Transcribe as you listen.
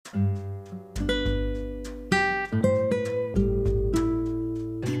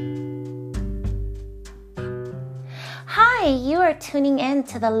for tuning in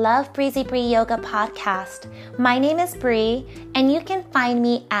to the Love Breezy Bree Yoga podcast. My name is Bree, and you can find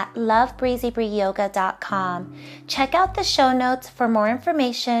me at lovebreezybreeyoga.com. Check out the show notes for more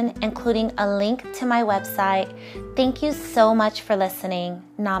information, including a link to my website. Thank you so much for listening.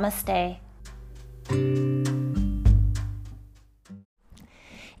 Namaste.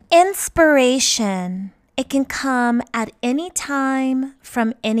 Inspiration. It can come at any time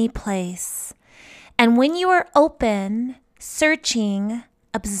from any place. And when you are open, searching,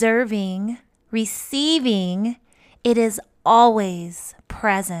 observing, receiving, it is always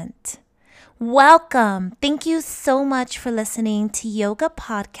present. Welcome. Thank you so much for listening to Yoga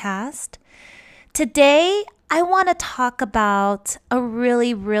Podcast. Today, I want to talk about a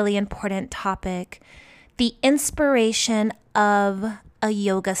really, really important topic, the inspiration of a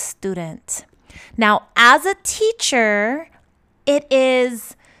yoga student. Now, as a teacher, it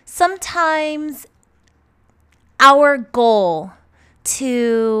is sometimes our goal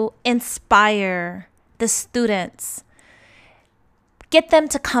to inspire the students, get them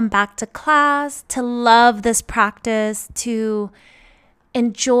to come back to class, to love this practice, to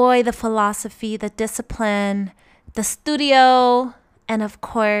enjoy the philosophy, the discipline, the studio, and of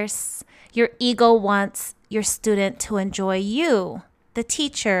course, your ego wants your student to enjoy you, the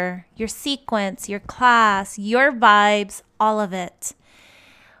teacher, your sequence, your class, your vibes, all of it.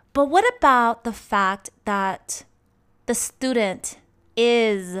 But what about the fact that the student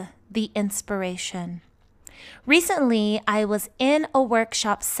is the inspiration? Recently, I was in a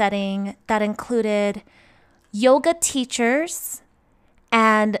workshop setting that included yoga teachers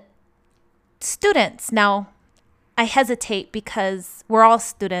and students. Now, I hesitate because we're all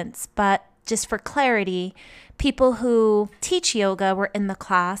students, but just for clarity, people who teach yoga were in the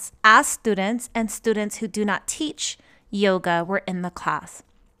class as students, and students who do not teach yoga were in the class,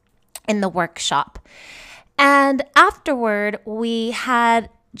 in the workshop. And afterward, we had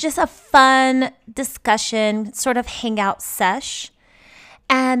just a fun discussion, sort of hangout sesh.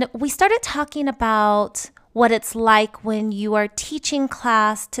 And we started talking about what it's like when you are teaching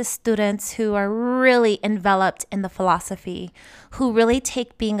class to students who are really enveloped in the philosophy, who really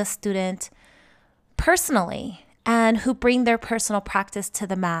take being a student personally, and who bring their personal practice to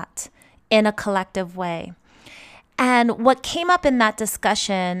the mat in a collective way. And what came up in that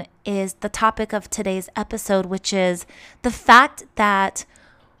discussion is the topic of today's episode, which is the fact that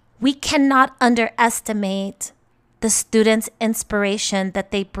we cannot underestimate the students' inspiration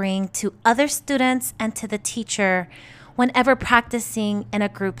that they bring to other students and to the teacher whenever practicing in a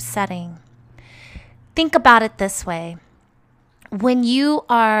group setting. Think about it this way. When you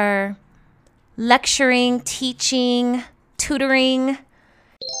are lecturing, teaching, tutoring,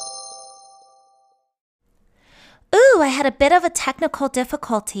 I had a bit of a technical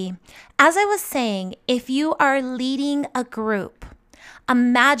difficulty. As I was saying, if you are leading a group,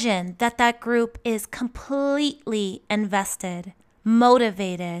 imagine that that group is completely invested,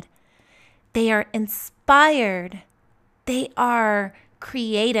 motivated. They are inspired. They are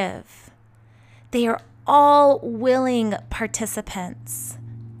creative. They are all willing participants.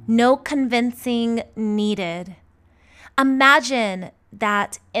 No convincing needed. Imagine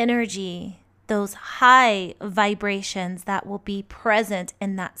that energy, those high vibrations that will be present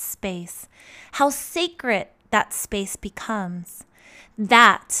in that space, how sacred that space becomes.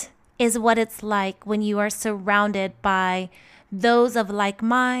 That is what it's like when you are surrounded by those of like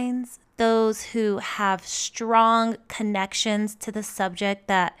minds, those who have strong connections to the subject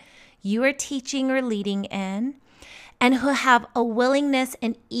that you are teaching or leading in, and who have a willingness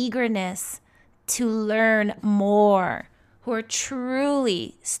and eagerness to learn more, who are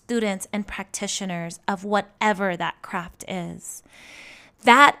truly students and practitioners of whatever that craft is.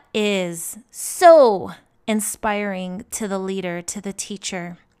 That is so inspiring to the leader, to the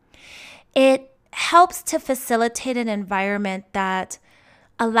teacher. It helps to facilitate an environment that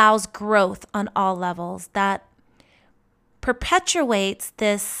allows growth on all levels, that perpetuates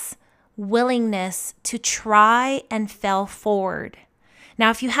this willingness to try and fail forward. Now,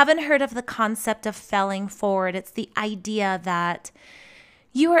 if you haven't heard of the concept of failing forward, it's the idea that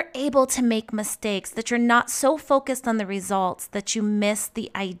you are able to make mistakes, that you're not so focused on the results that you miss the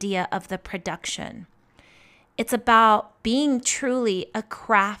idea of the production. It's about being truly a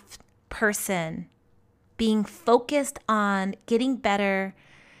craft person, being focused on getting better,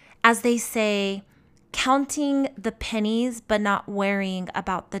 as they say, counting the pennies but not worrying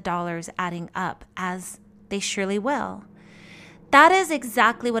about the dollars adding up, as they surely will. That is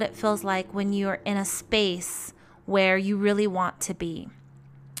exactly what it feels like when you're in a space where you really want to be.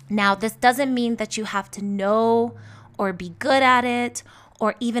 Now, this doesn't mean that you have to know or be good at it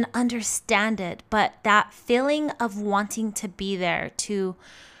or even understand it, but that feeling of wanting to be there, to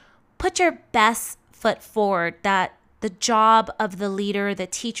put your best foot forward, that the job of the leader, the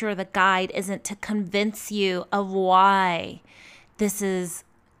teacher, the guide isn't to convince you of why this is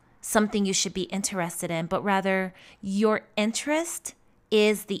something you should be interested in, but rather your interest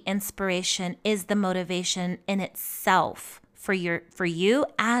is the inspiration, is the motivation in itself for you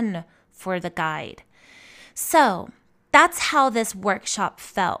and for the guide. So that's how this workshop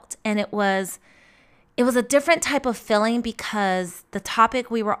felt. And it was a different type of feeling because the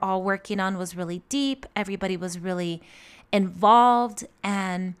topic we were all working on was really deep. Everybody was really involved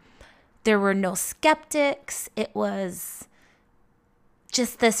and there were no skeptics. It was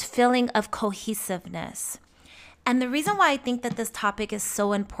just this feeling of cohesiveness. And the reason why I think that this topic is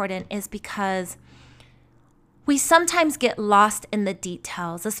so important is because we sometimes get lost in the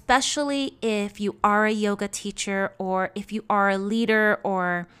details, especially if you are a yoga teacher or if you are a leader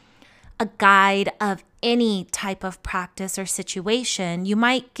or a guide of any type of practice or situation. You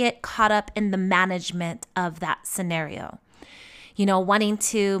might get caught up in the management of that scenario. Wanting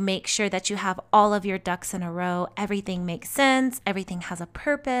to make sure that you have all of your ducks in a row, everything makes sense, everything has a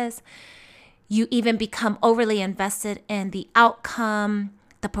purpose. You even become overly invested in the outcome,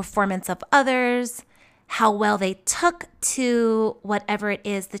 the performance of others, how well they took to whatever it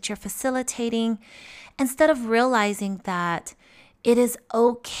is that you're facilitating, instead of realizing that it is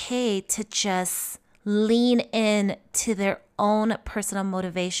okay to just lean in to their own personal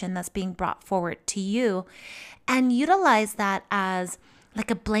motivation that's being brought forward to you and utilize that as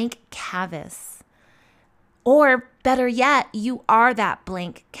like a blank canvas. Or better yet, you are that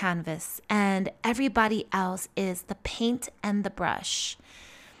blank canvas and everybody else is the paint and the brush.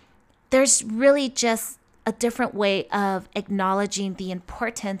 There's really just a different way of acknowledging the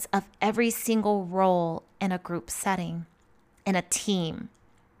importance of every single role in a group setting, in a team.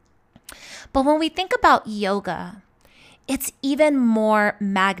 But when we think about yoga, it's even more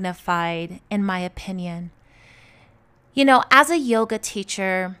magnified, in my opinion. As a yoga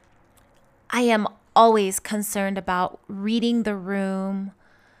teacher, I am always concerned about reading the room,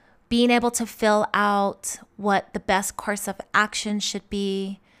 being able to fill out what the best course of action should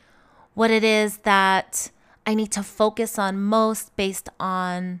be, what it is that I need to focus on most based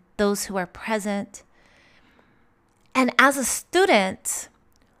on those who are present. And as a student,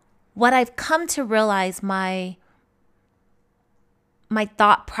 what I've come to realize my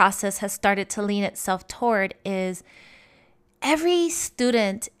thought process has started to lean itself toward is every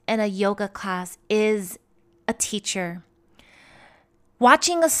student in a yoga class is a teacher.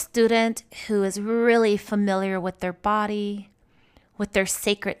 Watching a student who is really familiar with their body, with their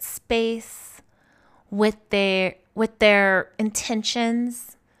sacred space, with their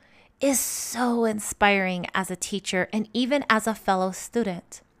intentions is so inspiring as a teacher and even as a fellow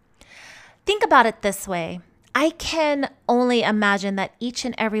student. Think about it this way. I can only imagine that each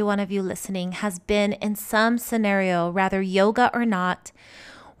and every one of you listening has been in some scenario, rather yoga or not,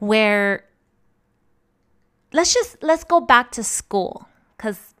 where let's go back to school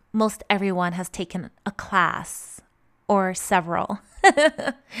because most everyone has taken a class or several.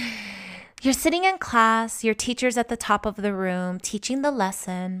 You're sitting in class, your teacher's at the top of the room teaching the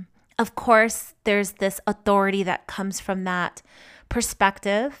lesson. Of course, there's this authority that comes from that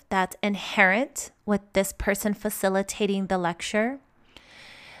perspective that's inherent with this person facilitating the lecture.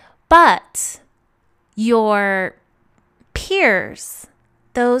 But your peers,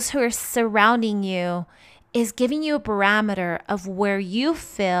 those who are surrounding you, is giving you a barometer of where you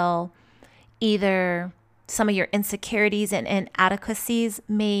feel either some of your insecurities and inadequacies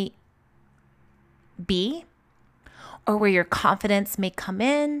may be, or where your confidence may come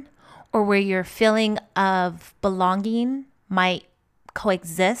in, or where your feeling of belonging might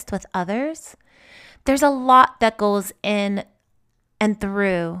coexist with others. There's a lot that goes in and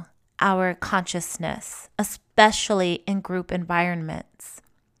through our consciousness, especially in group environments.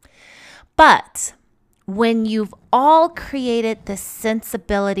 But when you've all created this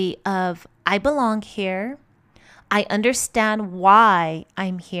sensibility of, I belong here, I understand why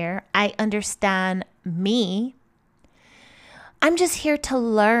I'm here, I understand me, I'm just here to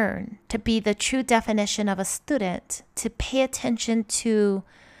learn, to be the true definition of a student, to pay attention to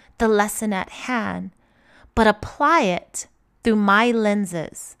the lesson at hand, but apply it through my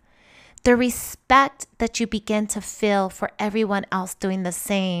lenses. The respect that you begin to feel for everyone else doing the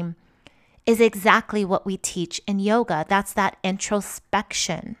same is exactly what we teach in yoga. That's that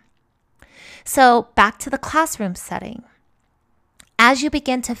introspection. So back to the classroom setting. As you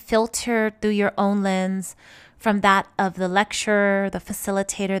begin to filter through your own lens from that of the lecturer, the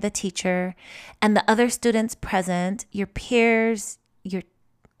facilitator, the teacher, and the other students present, your peers, your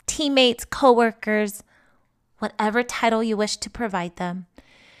teammates, coworkers, whatever title you wish to provide them,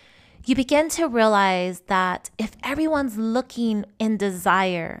 you begin to realize that if everyone's looking in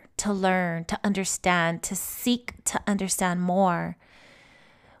desire to learn, to understand, to seek to understand more,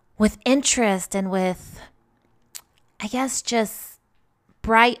 with interest and with, I guess, just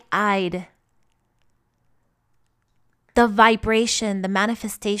bright-eyed, the vibration, the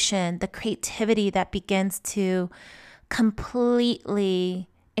manifestation, the creativity that begins to completely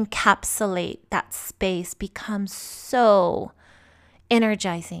encapsulate that space becomes so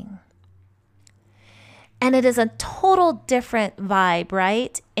energizing. And it is a total different vibe,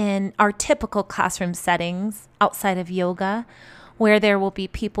 right? In our typical classroom settings outside of yoga, where there will be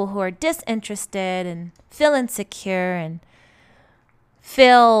people who are disinterested and feel insecure and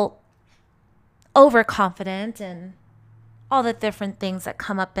feel overconfident and all the different things that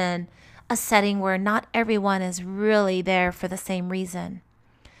come up in a setting where not everyone is really there for the same reason.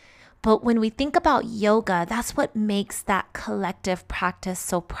 But when we think about yoga, that's what makes that collective practice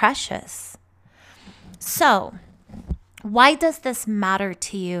so precious. So, why does this matter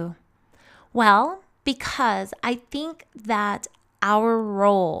to you? Well, because I think that our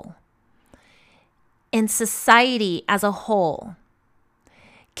role in society as a whole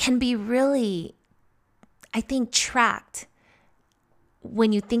can be really, I think, tracked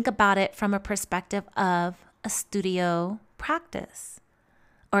when you think about it from a perspective of a studio practice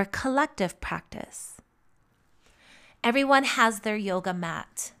or a collective practice. Everyone has their yoga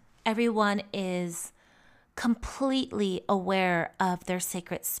mat. Everyone is completely aware of their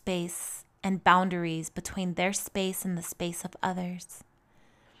sacred space and boundaries between their space and the space of others.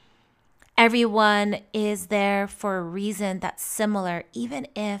 Everyone is there for a reason that's similar, even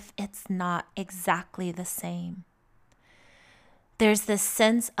if it's not exactly the same. There's this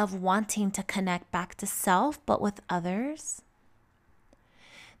sense of wanting to connect back to self, but with others.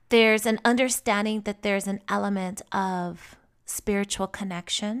 There's an understanding that there's an element of spiritual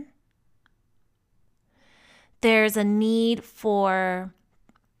connection. There's a need for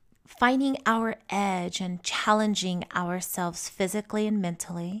finding our edge and challenging ourselves physically and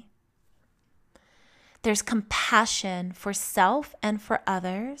mentally. There's compassion for self and for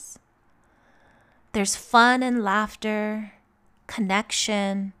others. There's fun and laughter,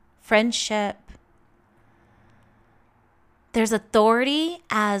 connection, friendship. There's authority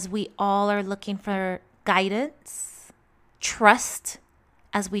as we all are looking for guidance, trust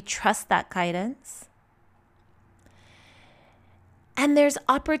as we trust that guidance. And there's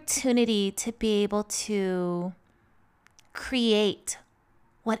opportunity to be able to create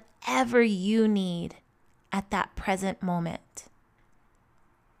whatever you need at that present moment.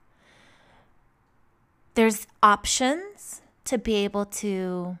 There's options to be able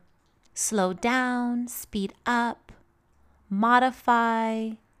to slow down, speed up,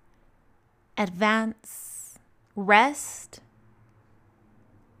 modify, advance, rest.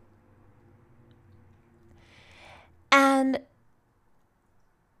 And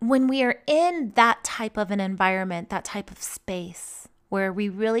when we are in that type of an environment, that type of space where we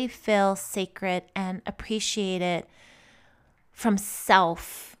really feel sacred and appreciate it from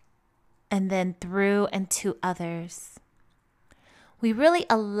self and then through and to others, we really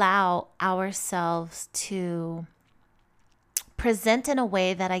allow ourselves to present in a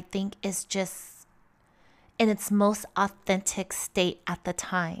way that I think is just in its most authentic state at the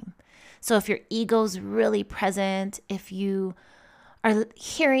time. So if your ego's really present, if you are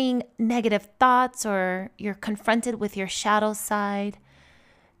hearing negative thoughts or you're confronted with your shadow side,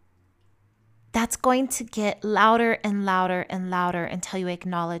 that's going to get louder and louder and louder until you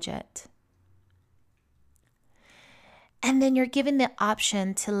acknowledge it. And then you're given the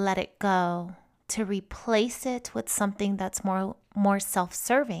option to let it go, to replace it with something that's more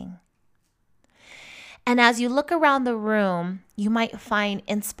self-serving. And as you look around the room, you might find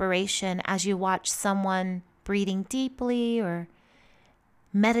inspiration as you watch someone breathing deeply or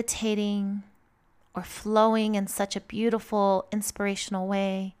meditating or flowing in such a beautiful, inspirational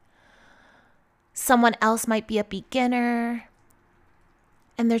way. Someone else might be a beginner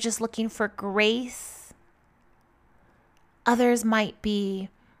and they're just looking for grace. Others might be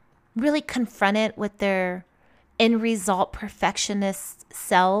really confronted with their end result perfectionist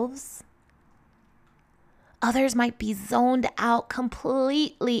selves. Others might be zoned out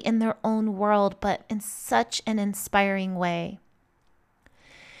completely in their own world, but in such an inspiring way.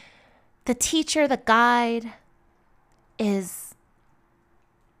 The teacher, the guide, is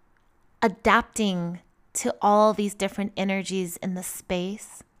adapting to all these different energies in the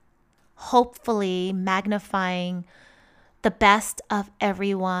space, hopefully magnifying the best of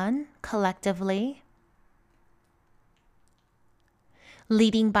everyone collectively.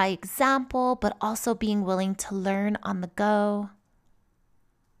 leading by example, but also being willing to learn on the go.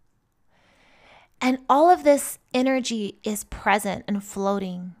 And all of this energy is present and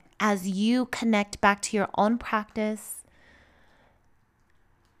floating as you connect back to your own practice,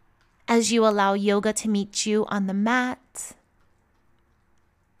 as you allow yoga to meet you on the mat,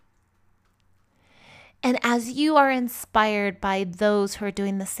 and as you are inspired by those who are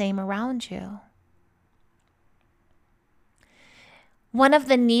doing the same around you. One of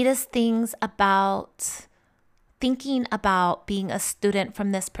the neatest things about thinking about being a student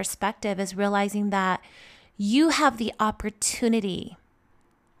from this perspective is realizing that you have the opportunity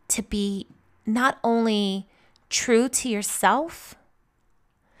to be not only true to yourself,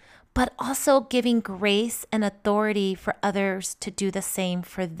 but also giving grace and authority for others to do the same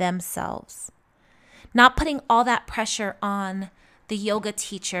for themselves. Not putting all that pressure on the yoga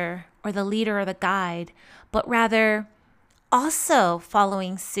teacher or the leader or the guide, but rather also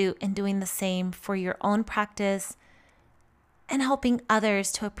following suit and doing the same for your own practice and helping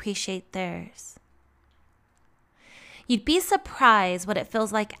others to appreciate theirs. You'd be surprised what it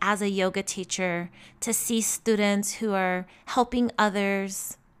feels like as a yoga teacher to see students who are helping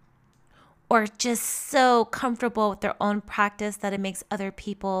others or just so comfortable with their own practice that it makes other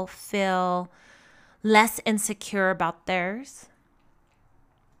people feel less insecure about theirs.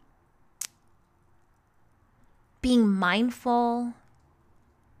 Being mindful.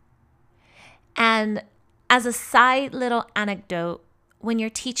 And as a side little anecdote, when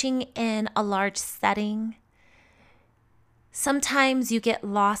you're teaching in a large setting, sometimes you get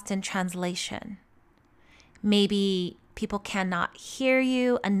lost in translation. Maybe people cannot hear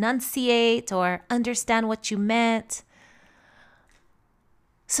you enunciate or understand what you meant.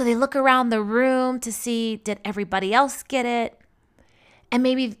 So they look around the room to see, did everybody else get it? And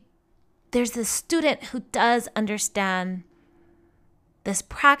maybe there's this student who does understand this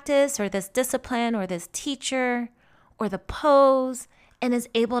practice or this discipline or this teacher or the pose and is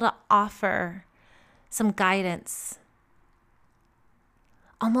able to offer some guidance,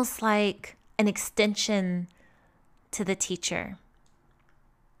 almost like an extension to the teacher.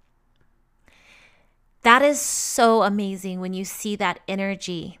 That is so amazing when you see that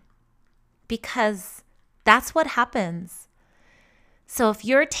energy, because that's what happens. So if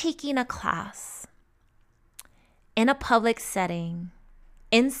you're taking a class in a public setting,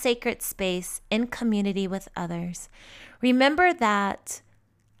 in sacred space, in community with others, remember that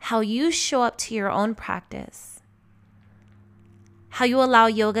how you show up to your own practice, how you allow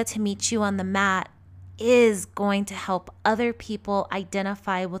yoga to meet you on the mat, is going to help other people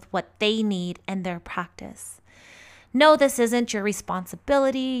identify with what they need in their practice. No, this isn't your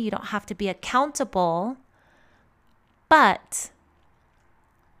responsibility. You don't have to be accountable. But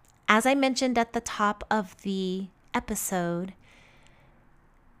as I mentioned at the top of the episode,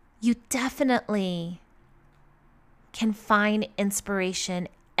 you definitely can find inspiration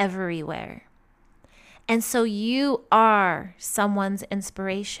everywhere. And so you are someone's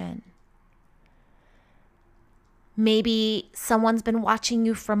inspiration. Maybe someone's been watching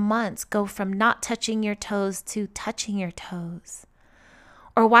you for months go from not touching your toes to touching your toes.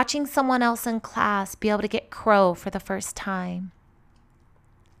 Or watching someone else in class be able to get crow for the first time.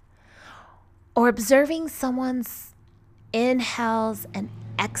 Or observing someone's inhales and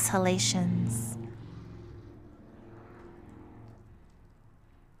exhalations.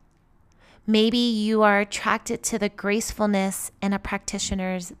 Maybe you are attracted to the gracefulness in a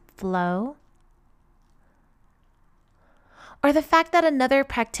practitioner's flow. Or the fact that another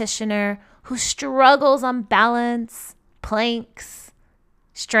practitioner who struggles on balance, planks,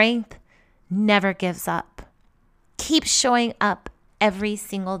 strength, never gives up, keeps showing up every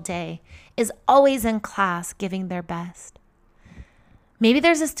single day, is always in class giving their best. Maybe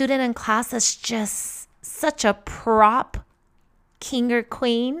there's a student in class that's just such a prop king or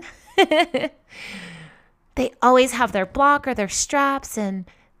queen. They always have their block or their straps, and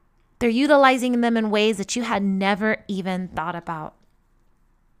they're utilizing them in ways that you had never even thought about.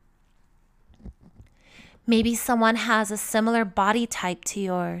 Maybe someone has a similar body type to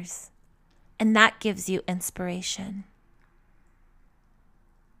yours, and that gives you inspiration.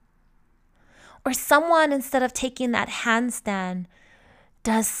 Or someone, instead of taking that handstand,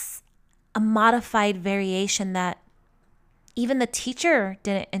 does a modified variation that even the teacher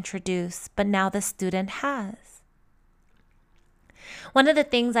didn't introduce, but now the student has. One of the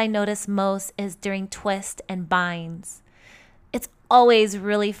things I notice most is during twist and binds. It's always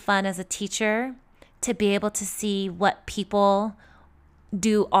really fun as a teacher to be able to see what people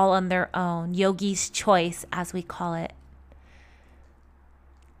do all on their own, yogi's choice, as we call it.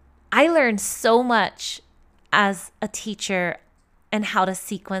 I learned so much as a teacher and how to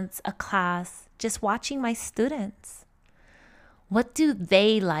sequence a class just watching my students. What do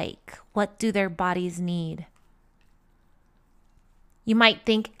they like? What do their bodies need? You might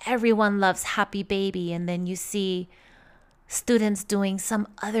think everyone loves Happy Baby, and then you see students doing some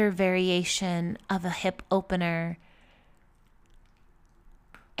other variation of a hip opener.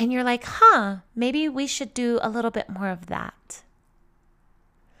 And you're like, maybe we should do a little bit more of that.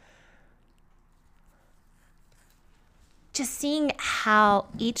 Just seeing how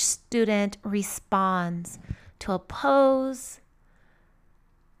each student responds to a pose,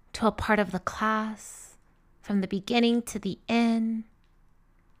 to a part of the class, from the beginning to the end.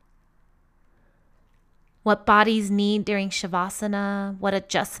 What bodies need during Shavasana, what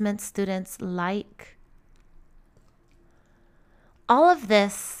adjustments students like. All of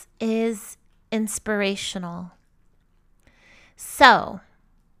this is inspirational. So,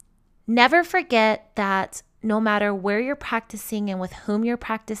 never forget that no matter where you're practicing and with whom you're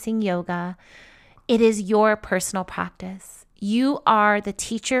practicing yoga, it is your personal practice. You are the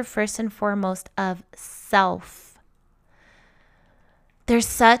teacher first and foremost of self. There's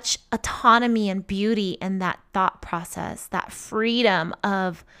such autonomy and beauty in that thought process, that freedom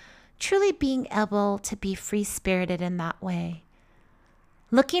of truly being able to be free-spirited in that way.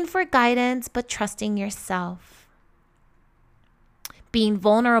 Looking for guidance, but trusting yourself. Being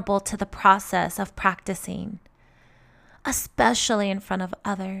vulnerable to the process of practicing, especially in front of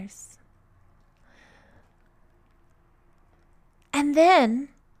others. And then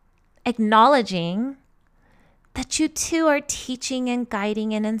acknowledging that you too are teaching and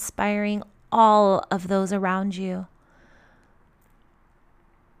guiding and inspiring all of those around you.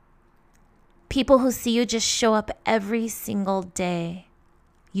 People who see you just show up every single day.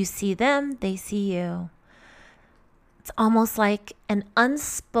 You see them, they see you. It's almost like an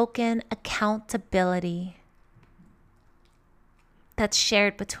unspoken accountability that's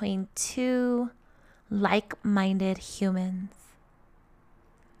shared between two like-minded humans.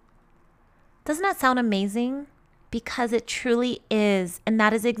 Doesn't that sound amazing? Because it truly is, and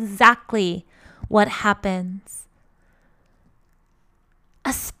that is exactly what happens.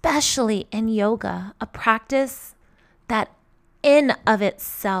 Especially in yoga, a practice that in of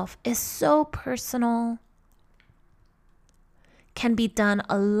itself is so personal, can be done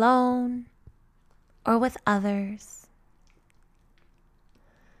alone or with others,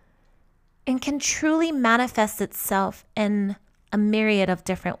 and can truly manifest itself in a myriad of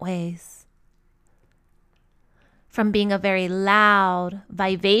different ways. From being a very loud,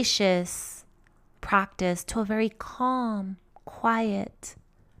 vivacious practice to a very calm, quiet,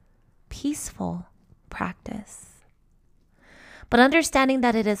 peaceful practice. But understanding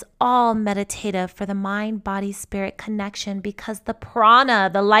that it is all meditative for the mind-body-spirit connection, because the prana,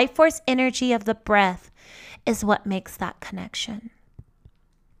 the life force energy of the breath, is what makes that connection.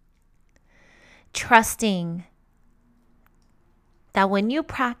 Trusting that when you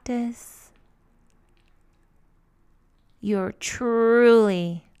practice, you're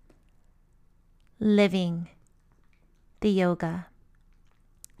truly living the yoga.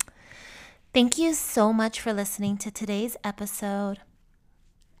 Thank you so much for listening to today's episode.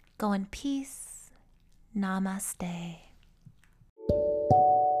 Go in peace. Namaste.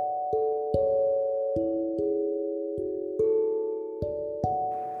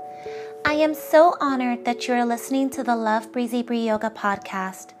 I am so honored that you are listening to the Love Breezy Bree Yoga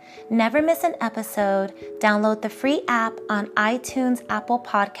podcast. Never miss an episode. Download the free app on iTunes, Apple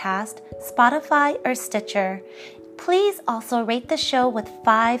Podcast, Spotify, or Stitcher. Please also rate the show with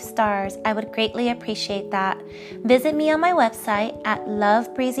 5 stars. I would greatly appreciate that. Visit me on my website at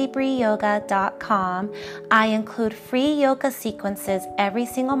lovebreezybreeyoga.com. I include free yoga sequences every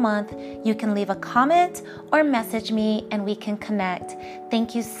single month. You can leave a comment or message me and we can connect.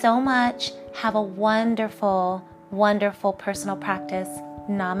 Thank you so much. Have a wonderful, wonderful personal practice.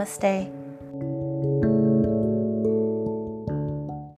 Namaste.